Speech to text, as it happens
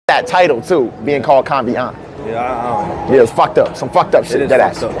that title too, being called Conviant. Yeah, I don't know. Yeah, it's fucked up. Some fucked up shit. It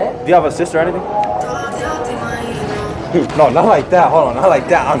is fucked up. Do you have a sister or anything? No, not like that. Hold on, not like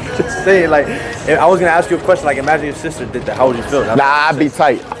that. I'm just saying, like, if I was gonna ask you a question, like, imagine your sister did that. How would you feel? Nah, I'd be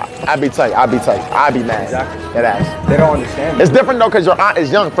tight. I'd be mad. Exactly. That ass. They don't understand. It's different though, because your aunt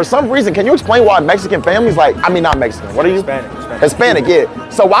is young. For some reason, can you explain why Mexican families, like, I mean, not Mexican. What are you? Hispanic, yeah.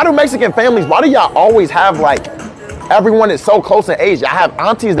 So why do Mexican families, why do y'all always have, like, everyone is so close in age? I have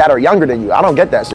aunties that are younger than you. I don't get that shit.